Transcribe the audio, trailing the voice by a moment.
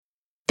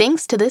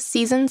Thanks to this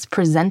season's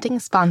presenting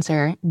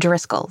sponsor,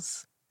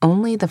 Driscoll's.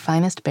 Only the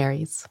finest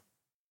berries.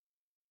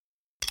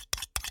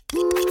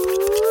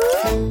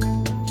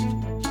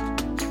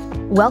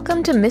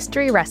 Welcome to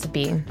Mystery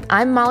Recipe.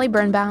 I'm Molly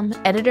Birnbaum,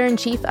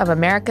 Editor-in-Chief of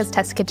America's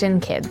Test Kitchen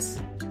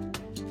Kids.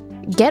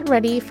 Get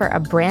ready for a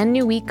brand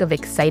new week of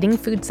exciting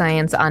food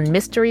science on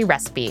Mystery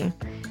Recipe.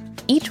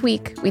 Each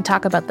week, we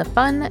talk about the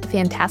fun,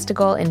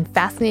 fantastical, and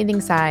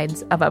fascinating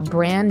sides of a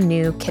brand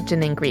new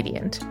kitchen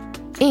ingredient.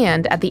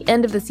 And at the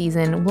end of the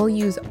season, we'll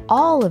use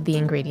all of the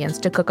ingredients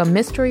to cook a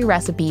mystery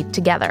recipe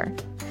together.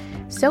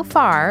 So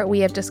far, we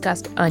have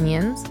discussed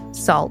onions,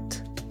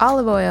 salt,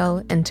 olive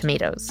oil, and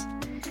tomatoes.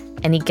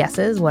 Any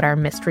guesses what our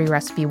mystery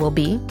recipe will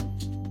be?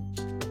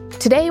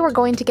 Today, we're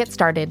going to get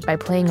started by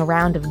playing a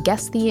round of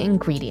Guess the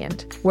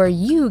Ingredient, where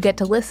you get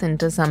to listen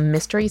to some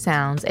mystery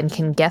sounds and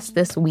can guess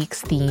this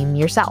week's theme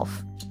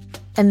yourself.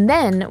 And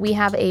then we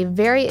have a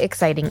very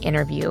exciting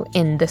interview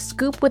in The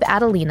Scoop with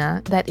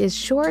Adelina that is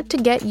sure to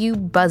get you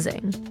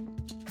buzzing.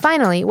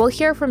 Finally, we'll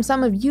hear from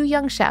some of you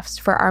young chefs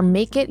for our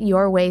Make It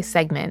Your Way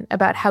segment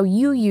about how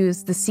you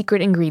use the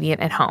secret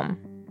ingredient at home.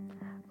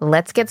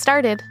 Let's get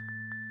started.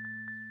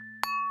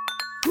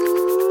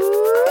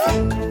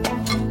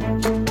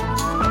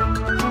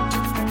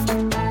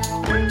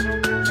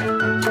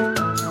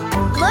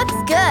 Looks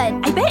good.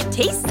 I bet it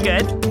tastes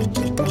good.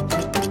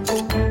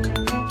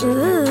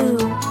 Ooh.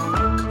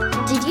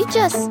 Did you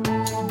just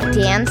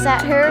dance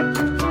at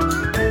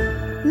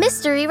her?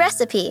 Mystery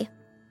recipe.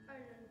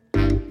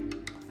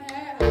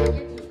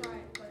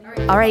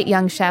 All right,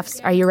 young chefs,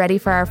 are you ready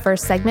for our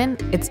first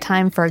segment? It's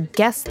time for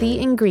Guess the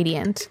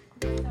Ingredient.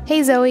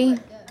 Hey, Zoe.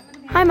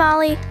 Hi,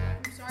 Molly.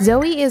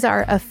 Zoe is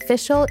our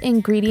official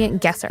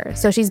ingredient guesser,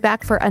 so she's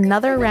back for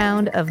another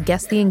round of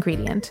Guess the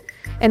Ingredient.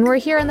 And we're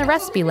here in the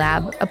Recipe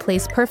Lab, a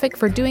place perfect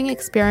for doing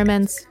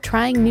experiments,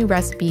 trying new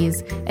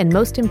recipes, and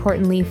most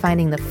importantly,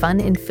 finding the fun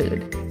in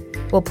food.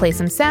 We'll play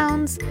some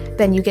sounds,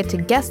 then you get to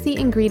guess the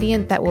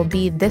ingredient that will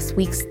be this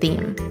week's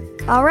theme.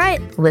 All right.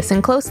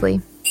 Listen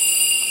closely.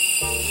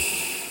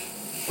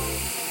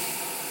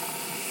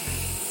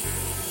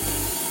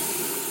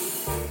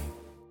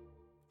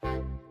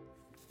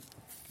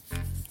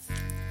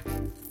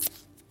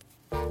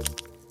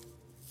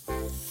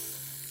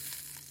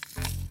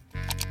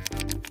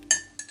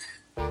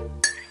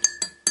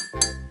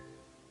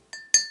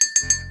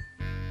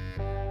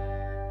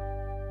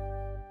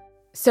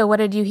 So what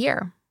did you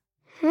hear?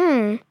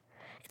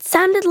 It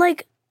sounded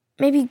like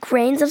maybe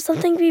grains of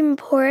something being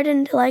poured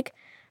into like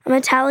a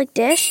metallic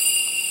dish.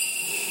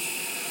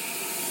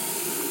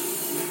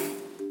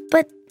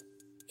 But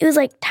it was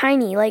like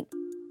tiny, like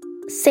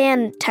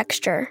sand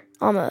texture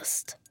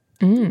almost.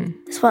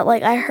 Is what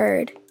I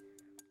heard.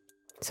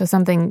 So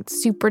something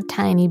super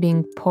tiny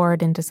being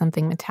poured into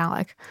something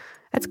metallic.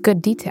 That's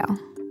good detail.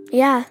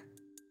 Yeah.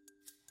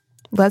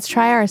 Let's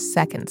try our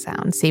second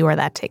sound, see where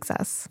that takes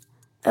us.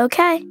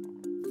 Okay.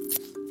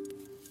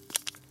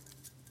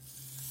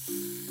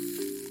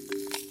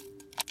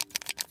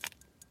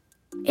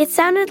 It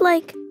sounded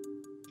like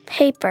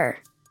paper.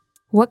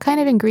 What kind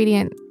of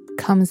ingredient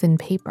comes in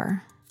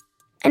paper?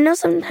 I know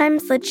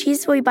sometimes the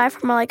cheese we buy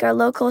from our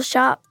local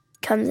shop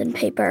comes in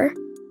paper.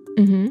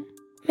 Mm-hmm.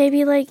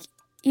 Maybe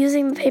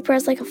using the paper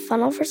as a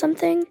funnel for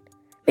something.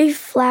 Maybe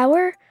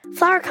flour.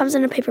 Flour comes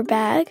in a paper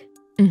bag.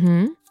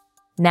 Mm-hmm.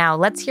 Now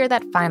let's hear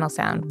that final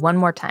sound one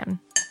more time.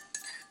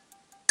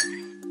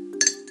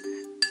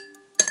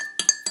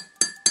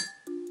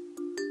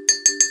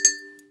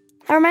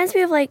 That reminds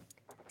me of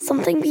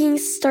something being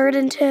stirred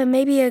into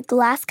maybe a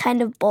glass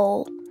kind of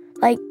bowl,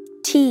 like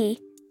tea.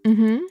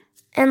 Mm-hmm.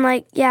 And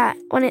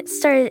when it's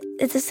stirred,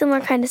 it's a similar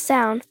kind of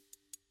sound.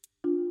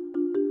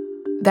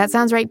 That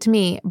sounds right to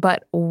me,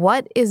 but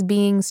what is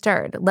being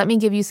stirred? Let me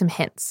give you some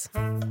hints.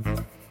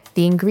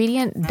 The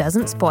ingredient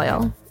doesn't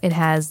spoil. It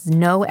has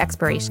no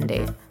expiration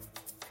date.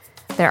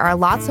 There are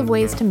lots of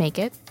ways to make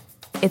it.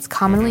 It's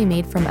commonly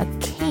made from a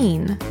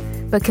cane,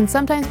 but can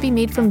sometimes be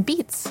made from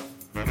beets.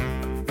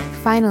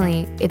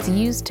 Finally, it's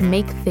used to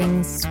make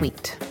things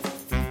sweet.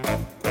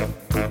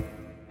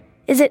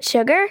 Is it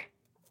sugar?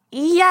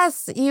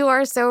 Yes, you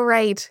are so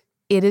right.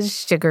 It is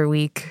Sugar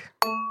Week.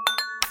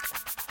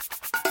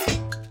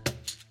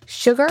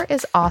 Sugar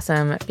is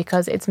awesome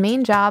because its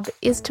main job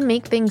is to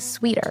make things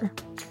sweeter.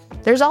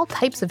 There's all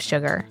types of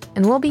sugar,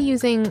 and we'll be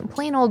using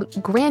plain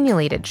old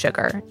granulated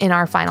sugar in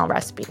our final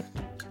recipe.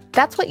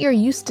 That's what you're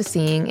used to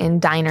seeing in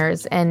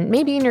diners and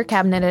maybe in your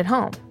cabinet at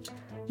home.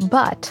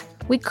 But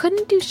we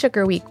couldn't do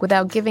Sugar Week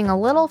without giving a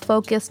little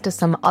focus to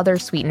some other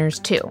sweeteners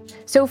too.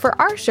 So for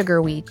our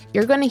Sugar Week,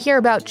 you're going to hear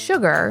about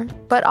sugar,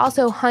 but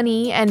also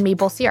honey and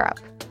maple syrup.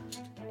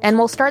 And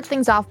we'll start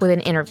things off with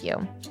an interview.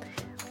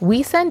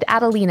 We sent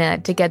Adelina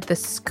to get the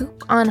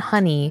scoop on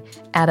honey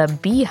at a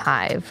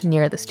beehive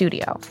near the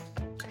studio.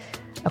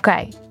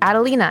 Okay,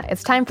 Adelina,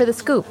 it's time for the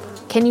scoop.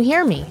 Can you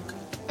hear me?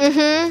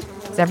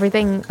 Mm-hmm. Is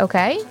everything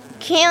okay?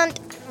 Can't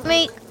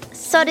make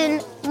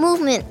sudden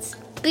movements.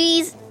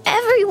 Bees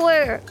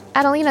everywhere.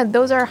 Adelina,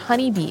 those are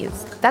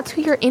honeybees. That's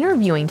who you're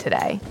interviewing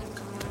today.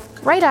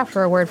 Right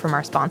after a word from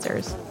our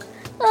sponsors.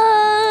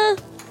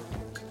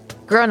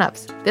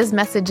 Grown-ups, this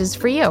message is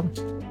for you.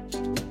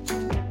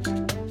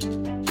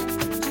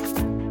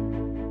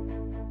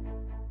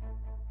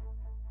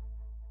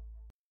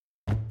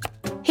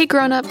 Hey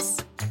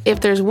grown-ups, if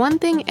there's one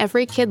thing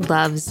every kid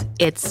loves,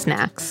 it's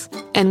snacks.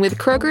 And with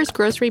Kroger's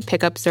grocery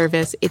pickup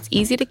service, it's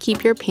easy to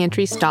keep your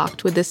pantry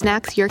stocked with the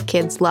snacks your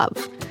kids love.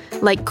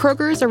 Like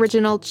Kroger's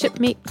original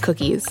Chipmate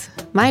cookies.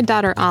 My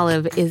daughter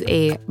Olive is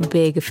a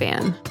big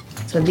fan.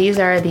 So these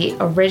are the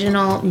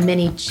original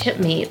mini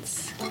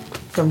Chipmates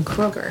from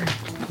Kroger.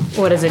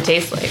 What does it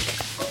taste like?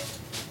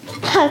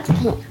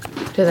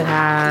 Does it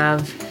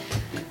have,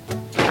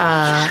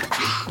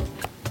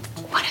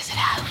 what does it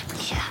have?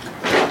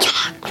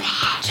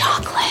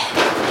 Chocolate.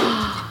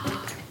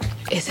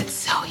 Is it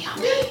so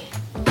yummy?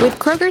 With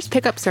Kroger's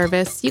pickup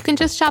service, you can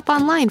just shop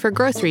online for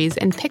groceries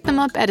and pick them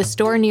up at a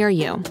store near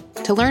you.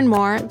 To learn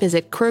more,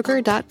 visit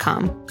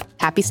Kroger.com.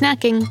 Happy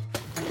snacking.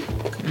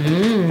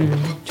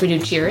 Should we do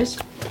cheers?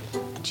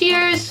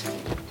 Cheers.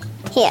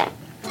 Here.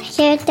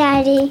 Here,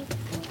 Daddy.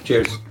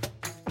 Cheers.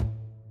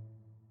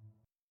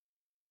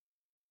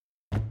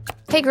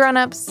 Hey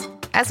grown-ups,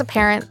 as a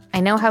parent, I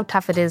know how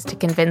tough it is to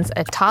convince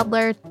a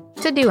toddler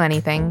to do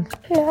anything.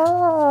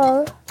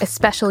 No.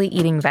 Especially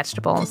eating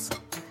vegetables.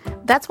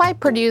 That's why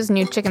Perdue's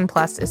new Chicken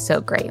Plus is so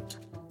great.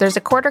 There's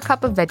a quarter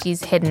cup of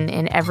veggies hidden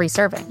in every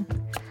serving.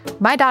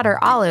 My daughter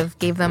Olive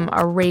gave them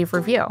a rave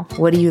review.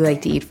 What do you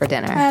like to eat for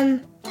dinner?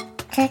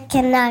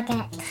 Chicken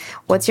nuggets.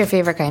 What's your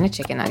favorite kind of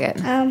chicken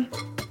nugget?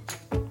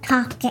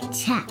 Chocolate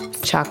chips.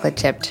 Chocolate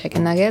chip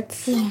chicken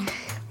nuggets? Yeah.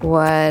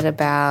 What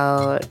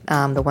about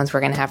the ones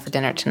we're going to have for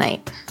dinner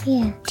tonight?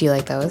 Yeah. Do you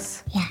like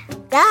those? Yeah.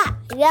 Ah,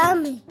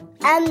 yummy.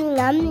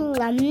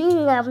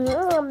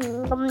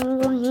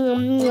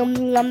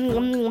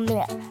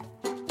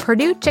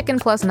 Perdue Chicken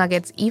Plus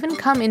nuggets even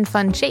come in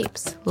fun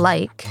shapes,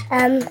 like...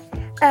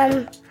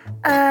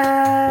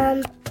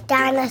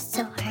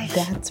 Dinosaurs.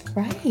 That's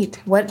right.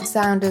 What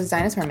sound does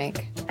dinosaur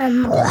make?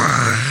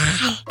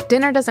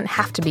 Dinner doesn't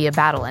have to be a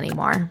battle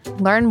anymore.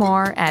 Learn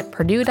more at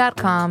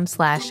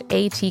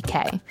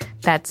perdue.com/ATK.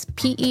 That's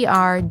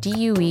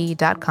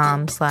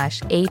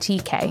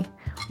PERDUE.com/ATK,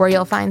 where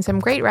you'll find some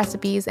great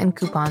recipes and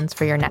coupons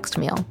for your next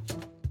meal.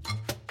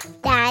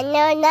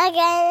 Dino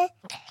nugget.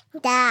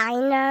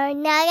 Dino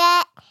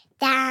nugget.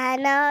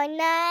 Dino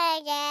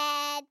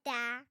nugget.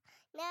 Dino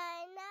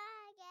nugget.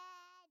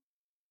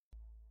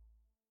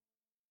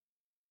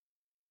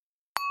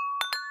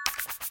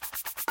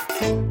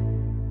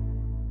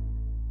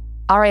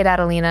 All right,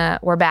 Adelina,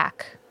 we're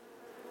back.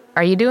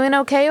 Are you doing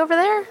okay over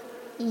there?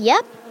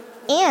 Yep,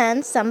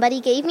 and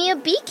somebody gave me a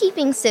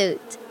beekeeping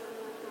suit.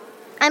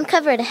 I'm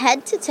covered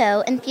head to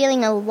toe and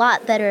feeling a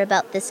lot better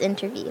about this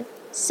interview.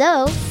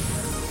 So,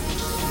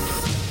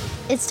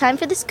 it's time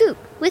for the scoop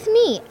with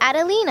me,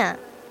 Adelina.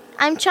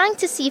 I'm trying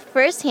to see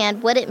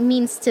firsthand what it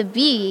means to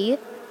be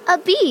a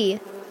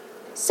bee.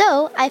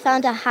 So, I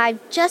found a hive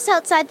just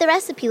outside the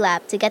recipe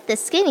lab to get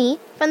this skinny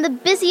from the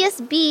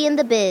busiest bee in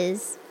the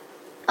biz.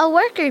 A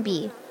worker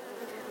bee.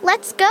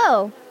 Let's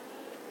go.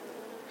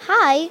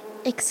 Hi,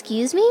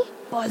 excuse me?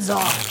 Buzz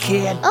off,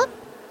 kid. Oh,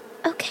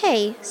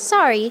 okay,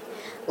 sorry.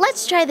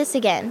 Let's try this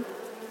again.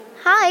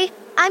 Hi,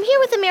 I'm here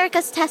with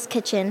America's Test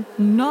Kitchen.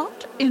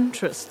 Not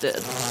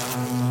interested.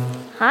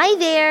 Hi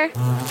there.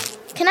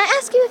 Can I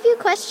ask you a few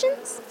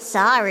questions?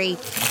 Sorry.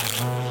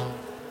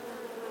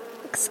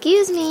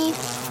 Excuse me.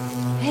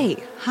 Hey,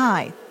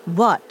 hi.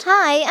 What?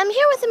 Hi, I'm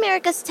here with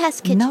America's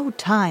Test Kitchen. No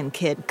time,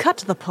 kid. Cut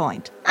to the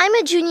point. I'm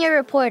a junior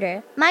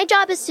reporter. My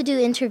job is to do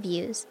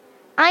interviews.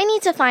 I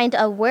need to find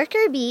a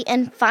worker bee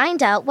and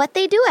find out what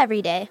they do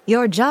every day.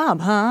 Your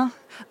job, huh?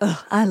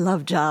 Ugh, I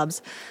love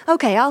jobs.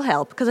 Okay, I'll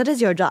help, because it is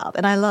your job,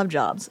 and I love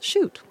jobs.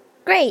 Shoot.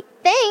 Great,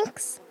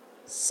 thanks.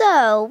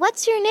 So,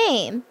 what's your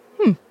name?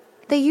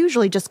 They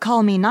usually just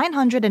call me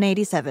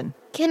 987.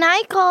 Can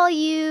I call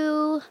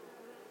you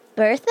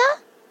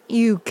Bertha?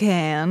 You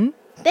can.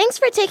 Thanks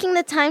for taking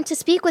the time to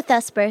speak with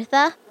us,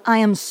 Bertha. I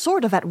am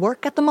sort of at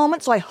work at the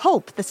moment, so I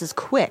hope this is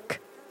quick.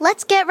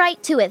 Let's get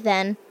right to it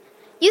then.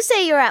 You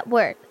say you're at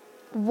work.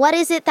 What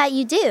is it that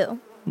you do?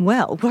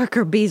 Well,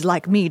 worker bees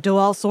like me do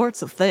all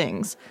sorts of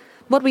things.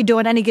 What we do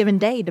on any given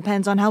day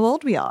depends on how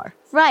old we are.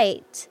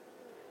 Right.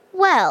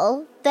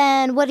 Well,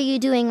 then what are you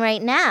doing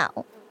right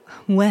now?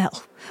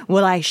 Well,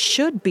 what I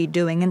should be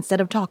doing instead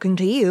of talking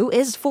to you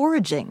is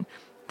foraging.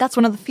 That's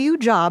one of the few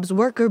jobs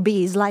worker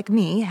bees like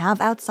me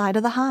have outside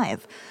of the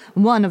hive.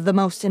 One of the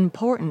most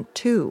important,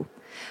 too.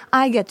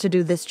 I get to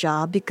do this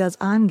job because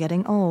I'm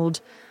getting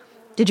old.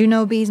 Did you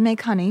know bees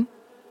make honey?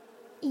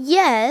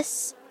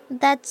 Yes,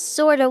 that's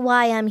sort of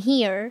why I'm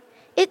here.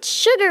 It's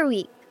Sugar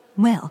Week.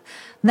 Well,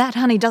 that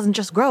honey doesn't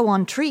just grow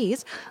on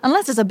trees,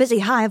 unless there's a busy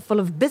hive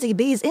full of busy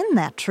bees in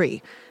that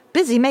tree,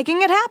 busy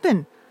making it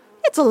happen.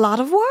 It's a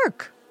lot of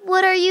work.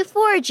 What are you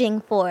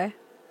foraging for?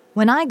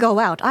 When I go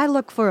out, I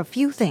look for a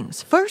few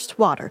things. First,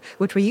 water,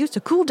 which we use to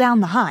cool down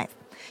the hive.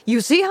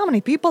 You see how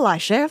many people I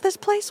share this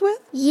place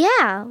with?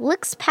 Yeah,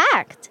 looks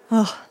packed.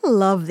 Oh,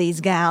 love these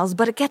gals,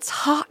 but it gets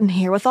hot in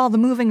here with all the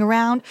moving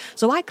around,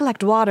 so I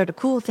collect water to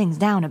cool things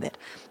down a bit.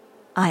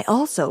 I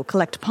also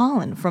collect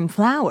pollen from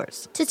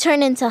flowers. To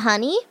turn into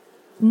honey?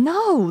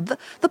 No,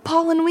 the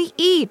pollen we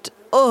eat.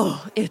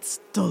 Oh, it's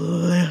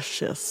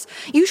delicious.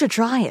 You should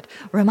try it.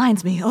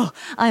 Reminds me,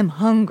 I'm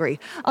hungry.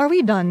 Are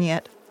we done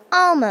yet?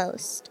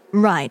 Almost.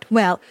 Right,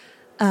 well,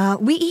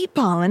 we eat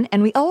pollen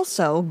and we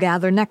also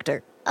gather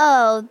nectar.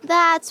 Oh,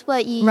 that's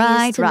what you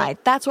use to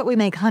Right. That's what we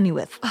make honey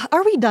with.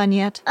 Are we done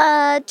yet?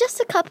 Just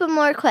a couple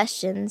more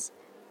questions.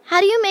 How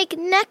do you make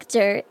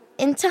nectar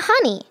into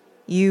honey?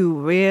 You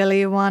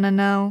really want to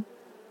know?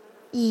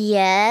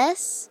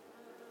 Yes.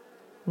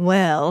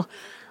 Well,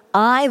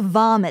 I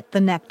vomit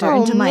the nectar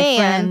into my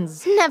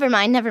friends. Never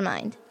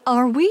mind.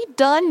 Are we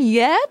done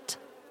yet?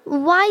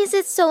 Why is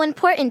it so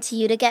important to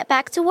you to get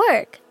back to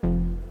work?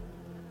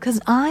 'Cause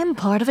I'm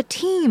part of a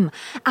team.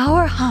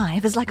 Our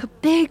hive is like a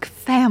big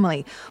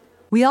family.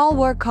 We all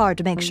work hard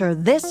to make sure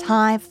this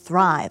hive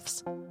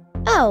thrives.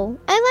 Oh,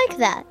 I like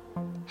that.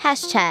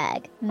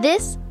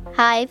 #this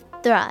hive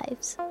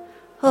thrives.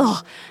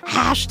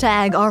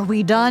 Hashtag are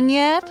we done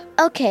yet?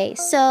 Okay,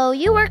 so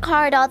you work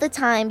hard all the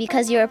time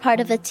because you're a part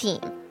of a team.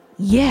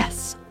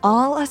 Yes,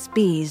 all us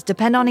bees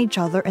depend on each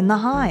other in the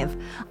hive.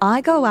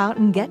 I go out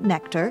and get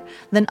nectar,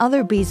 then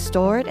other bees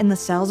store it in the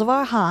cells of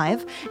our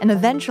hive, and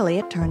eventually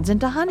it turns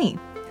into honey.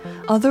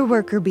 Other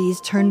worker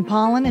bees turn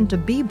pollen into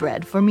bee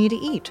bread for me to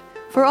eat,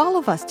 for all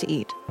of us to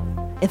eat.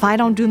 If I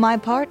don't do my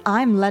part,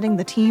 I'm letting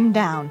the team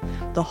down.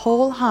 The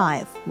whole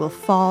hive will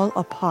fall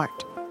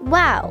apart.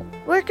 Wow,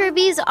 worker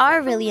bees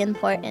are really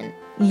important.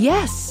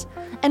 Yes,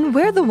 and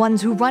we're the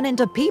ones who run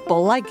into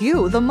people like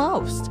you the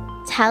most.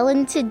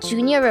 Talented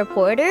junior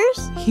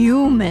reporters?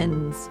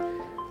 Humans.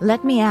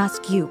 Let me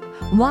ask you,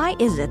 why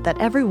is it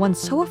that everyone's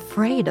so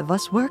afraid of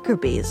us worker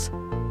bees?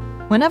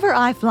 Whenever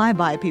I fly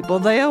by people,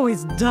 they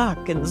always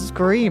duck and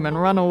scream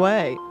and run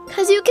away.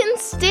 'Cause you can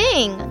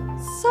sting.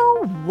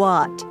 So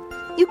what?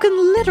 You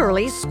can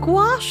literally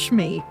squash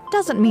me.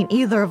 Doesn't mean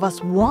either of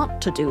us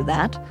want to do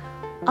that.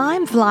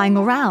 I'm flying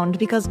around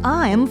because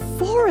I'm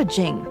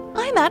foraging.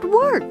 I'm at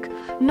work.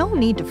 No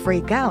need to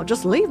freak out.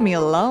 Just leave me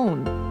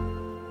alone.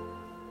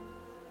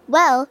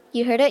 Well,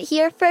 you heard it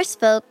here first,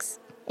 folks.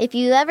 If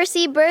you ever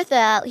see Bertha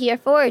out here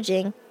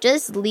foraging,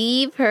 just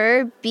leave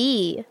her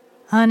be.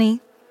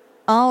 Honey,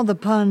 all the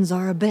puns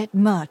are a bit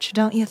much,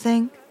 don't you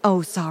think?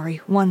 Oh,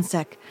 sorry, 1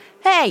 sec.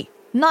 Hey,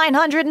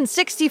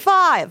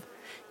 965!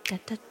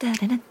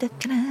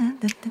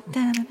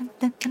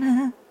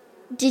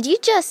 Did you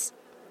just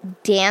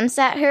dance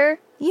at her?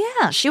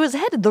 Yeah, she was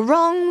headed the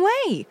wrong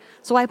way,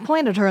 so I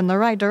pointed her in the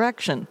right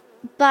direction.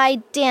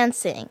 By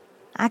dancing.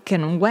 I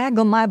can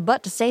waggle my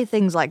butt to say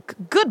things like,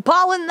 good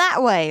pollen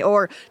that way,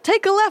 or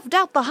take a left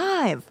out the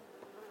hive.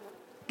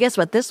 Guess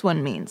what this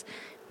one means?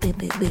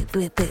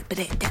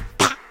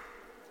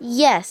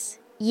 Yes,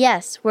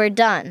 we're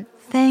done.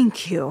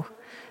 Thank you.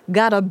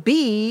 Gotta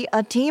be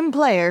a team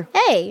player.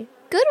 Hey,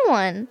 good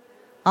one.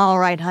 All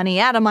right, honey,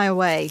 out of my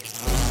way.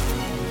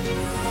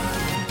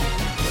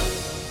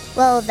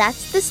 Well,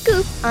 that's the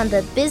scoop on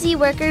the busy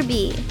worker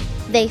bee.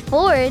 They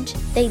forage,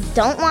 they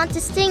don't want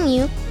to sting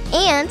you,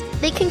 and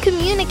they can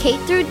communicate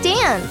through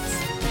dance.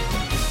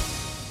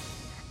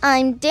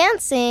 I'm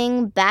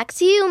dancing back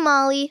to you,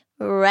 Molly,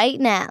 right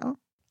now.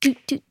 Do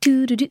do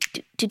do do do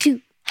do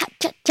do. Ha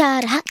cha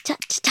cha ha cha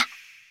cha.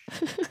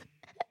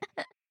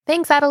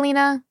 Thanks,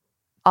 Adelina.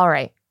 All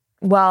right.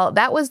 Well,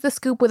 that was the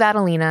scoop with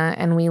Adelina,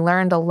 and we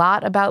learned a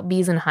lot about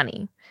bees and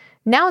honey.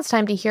 Now it's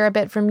time to hear a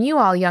bit from you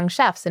all young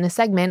chefs in a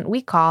segment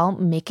we call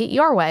Make It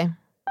Your Way.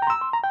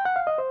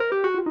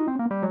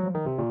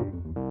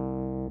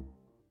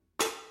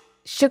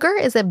 Sugar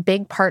is a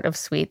big part of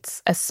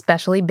sweets,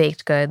 especially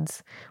baked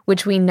goods,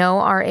 which we know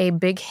are a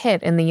big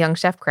hit in the young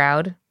chef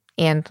crowd,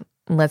 and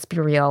let's be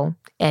real,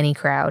 any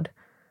crowd.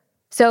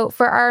 So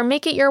for our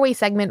Make It Your Way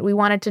segment, we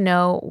wanted to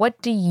know,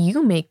 what do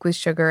you make with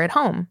sugar at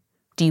home?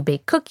 Do you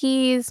bake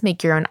cookies,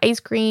 make your own ice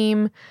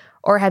cream,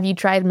 or have you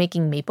tried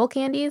making maple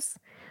candies?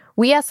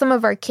 We asked some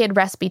of our kid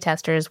recipe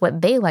testers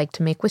what they like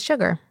to make with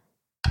sugar.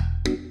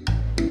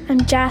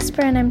 I'm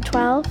Jasper and I'm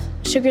 12.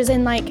 Sugar's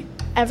in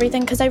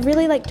everything because I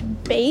really like to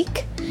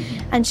bake,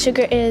 and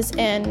sugar is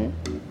in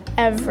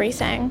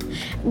everything.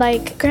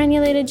 Like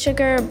granulated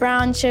sugar,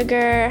 brown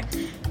sugar,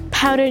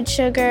 powdered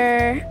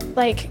sugar,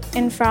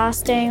 in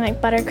frosting,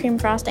 buttercream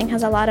frosting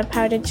has a lot of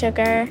powdered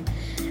sugar.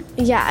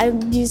 Yeah, I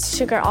use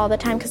sugar all the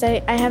time because I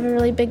have a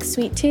really big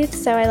sweet tooth,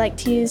 so I like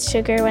to use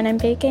sugar when I'm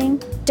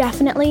baking.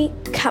 Definitely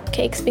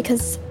cupcakes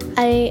because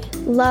I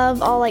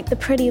love all the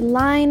pretty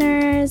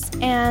liners,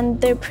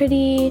 and they're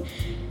pretty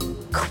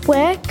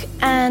quick,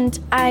 and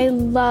I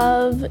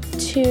love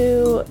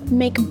to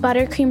make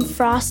buttercream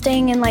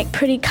frosting in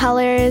pretty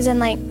colors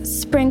and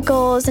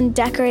sprinkles and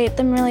decorate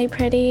them really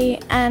pretty.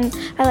 And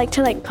I like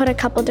to put a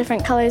couple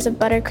different colors of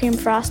buttercream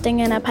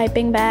frosting in a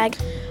piping bag.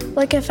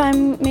 If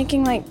I'm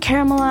making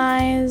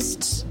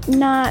caramelized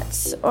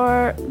nuts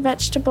or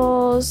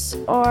vegetables,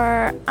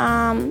 or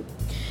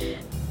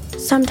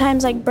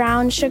sometimes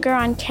brown sugar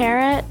on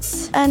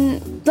carrots,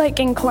 and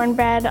in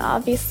cornbread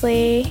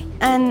obviously,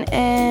 and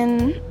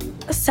in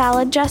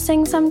salad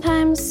dressing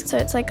sometimes, so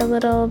it's a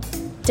little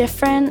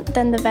different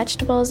than the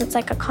vegetables. It's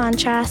like a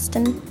contrast,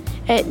 and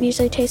it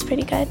usually tastes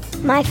pretty good.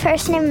 My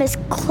first name is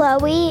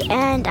Chloe,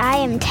 and I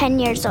am 10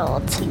 years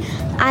old.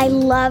 I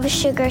love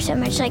sugar so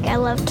much. Like, I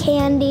love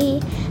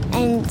candy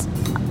and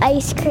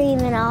ice cream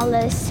and all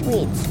those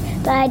sweets.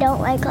 But I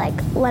don't like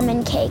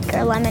lemon cake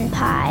or lemon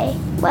pie.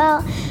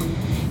 Well,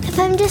 if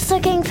I'm just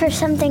looking for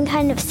something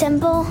kind of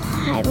simple,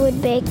 I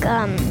would bake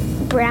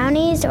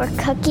brownies or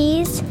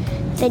cookies.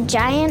 The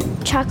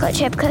giant chocolate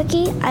chip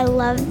cookie, I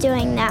love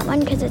doing that one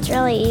because it's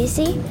really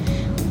easy.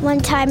 One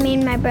time, me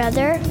and my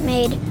brother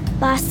made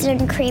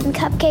Boston cream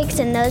cupcakes,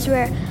 and those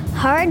were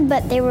hard,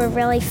 but they were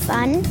really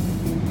fun.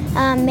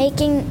 Me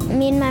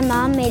and my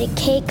mom made a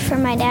cake for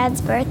my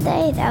dad's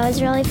birthday. That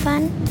was really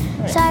fun.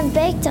 So I've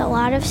baked a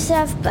lot of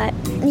stuff, but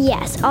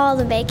yes, all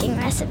the baking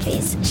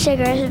recipes.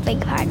 Sugar is a big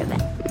part of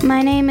it.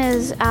 My name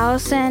is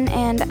Allison,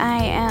 and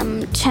I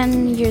am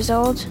 10 years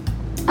old.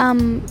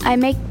 I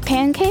make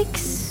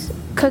pancakes,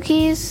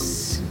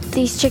 cookies,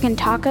 these chicken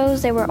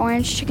tacos. They were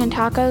orange chicken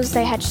tacos.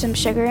 They had some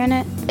sugar in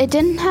it. It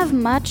didn't have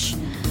much,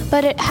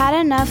 but it had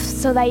enough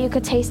so that you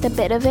could taste a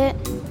bit of it.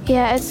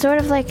 Yeah, it's sort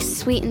of like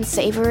sweet and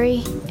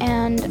savory.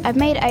 And I've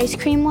made ice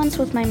cream once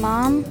with my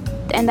mom,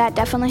 and that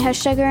definitely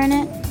has sugar in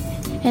it.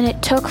 And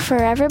it took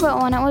forever,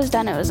 but when it was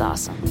done, it was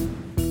awesome.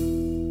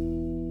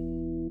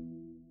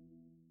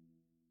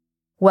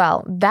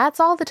 Well, that's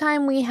all the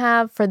time we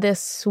have for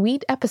this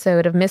sweet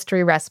episode of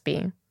Mystery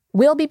Recipe.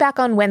 We'll be back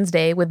on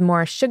Wednesday with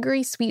more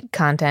sugary sweet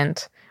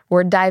content.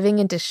 We're diving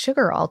into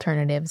sugar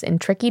alternatives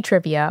and tricky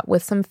trivia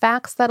with some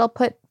facts that'll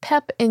put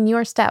pep in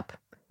your step.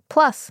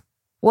 Plus,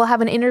 we'll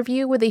have an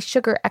interview with a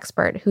sugar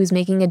expert who's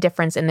making a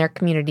difference in their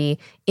community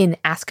in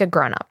Ask a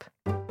Grown-Up.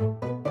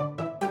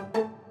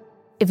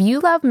 If you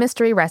love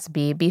Mystery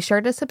Recipe, be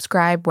sure to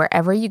subscribe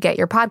wherever you get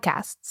your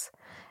podcasts.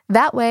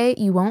 That way,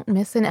 you won't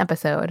miss an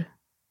episode.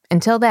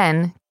 Until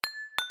then,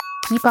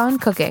 keep on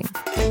cooking.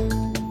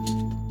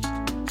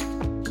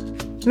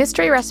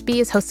 Mystery Recipe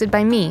is hosted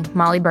by me,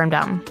 Molly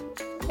Birnbaum,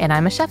 and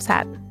I'm a chef's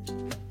hat.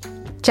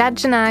 Chad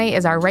Chennai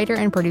is our writer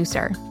and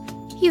producer.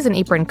 He's an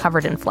apron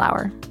covered in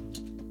flour.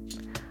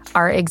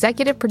 Our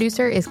executive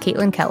producer is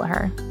Caitlin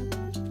Kelleher.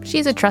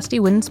 She's a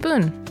trusty wooden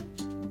spoon.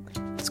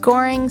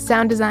 Scoring,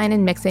 sound design,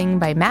 and mixing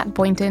by Matt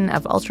Boynton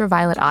of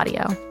Ultraviolet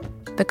Audio,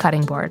 The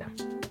Cutting Board.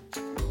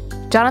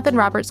 Jonathan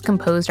Roberts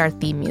composed our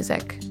theme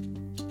music.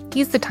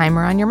 He's the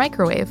timer on your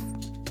microwave.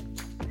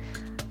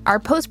 Our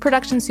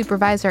post-production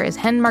supervisor is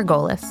Hen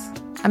Margolis,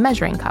 a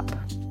measuring cup.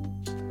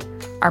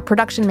 Our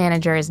production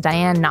manager is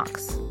Diane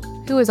Knox,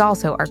 who is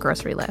also our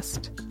grocery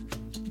list.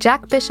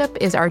 Jack Bishop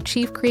is our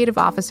chief creative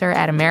officer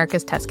at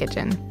America's Test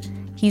Kitchen.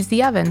 He's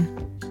the oven.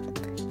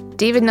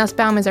 David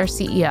Nussbaum is our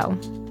CEO,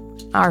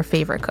 our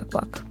favorite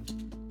cookbook.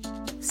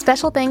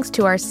 Special thanks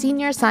to our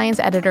senior science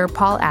editor,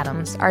 Paul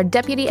Adams, our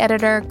deputy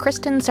editor,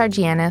 Kristen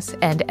Sargianis,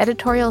 and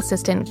editorial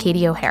assistant,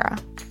 Katie O'Hara.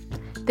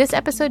 This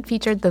episode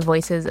featured the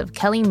voices of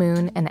Kelly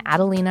Moon and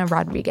Adelina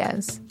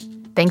Rodriguez.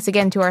 Thanks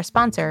again to our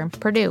sponsor,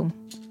 Purdue.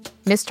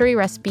 Mystery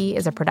Recipe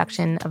is a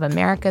production of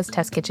America's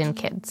Test Kitchen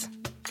Kids.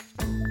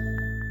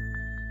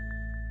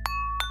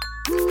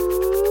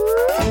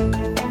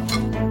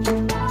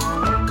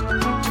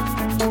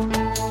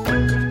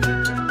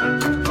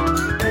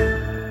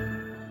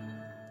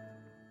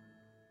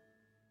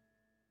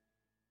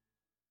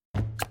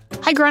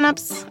 Hi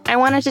grown-ups, I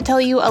wanted to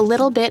tell you a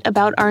little bit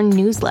about our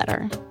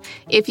newsletter.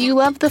 If you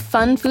love the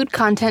fun food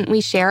content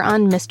we share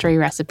on Mystery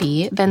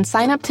Recipe, then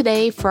sign up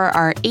today for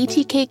our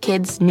ATK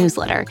Kids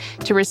newsletter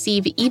to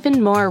receive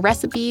even more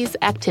recipes,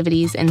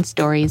 activities, and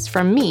stories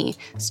from me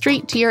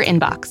straight to your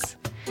inbox.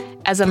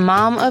 As a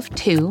mom of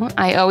 2,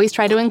 I always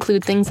try to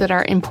include things that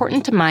are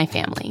important to my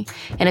family,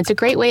 and it's a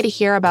great way to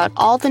hear about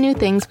all the new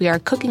things we are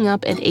cooking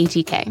up at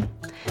ATK.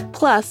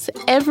 Plus,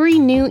 every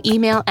new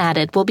email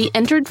added will be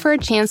entered for a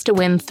chance to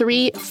win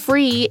 3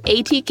 free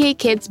ATK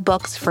Kids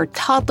books for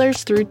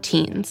toddlers through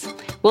teens.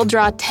 We'll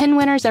draw 10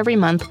 winners every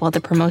month while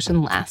the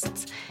promotion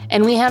lasts,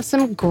 and we have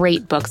some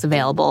great books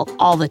available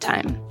all the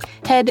time.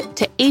 Head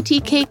to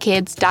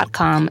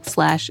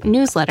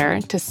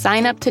atkkids.com/newsletter to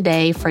sign up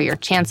today for your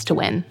chance to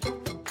win.